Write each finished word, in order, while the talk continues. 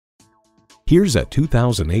Here's a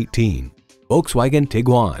 2018 Volkswagen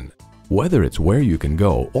Tiguan. Whether it's where you can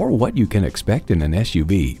go or what you can expect in an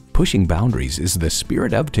SUV, pushing boundaries is the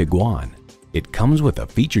spirit of Tiguan. It comes with the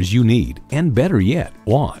features you need and, better yet,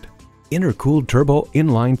 want. Intercooled turbo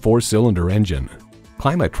inline 4-cylinder engine,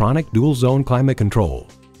 Climatronic dual-zone climate control,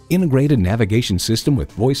 integrated navigation system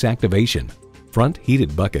with voice activation, front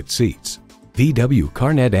heated bucket seats, VW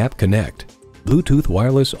CarNet App Connect, Bluetooth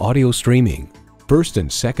wireless audio streaming, first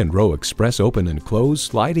and second row express open and close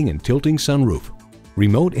sliding and tilting sunroof,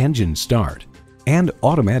 remote engine start, and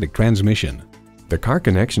automatic transmission. The Car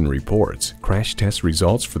Connection reports crash test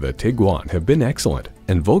results for the Tiguan have been excellent,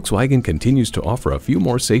 and Volkswagen continues to offer a few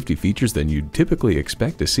more safety features than you'd typically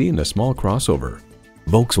expect to see in a small crossover.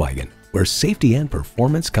 Volkswagen, where safety and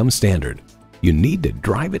performance come standard. You need to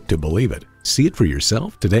drive it to believe it. See it for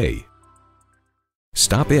yourself today.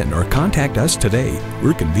 Stop in or contact us today.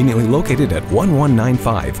 We're conveniently located at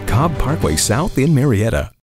 1195 Cobb Parkway South in Marietta.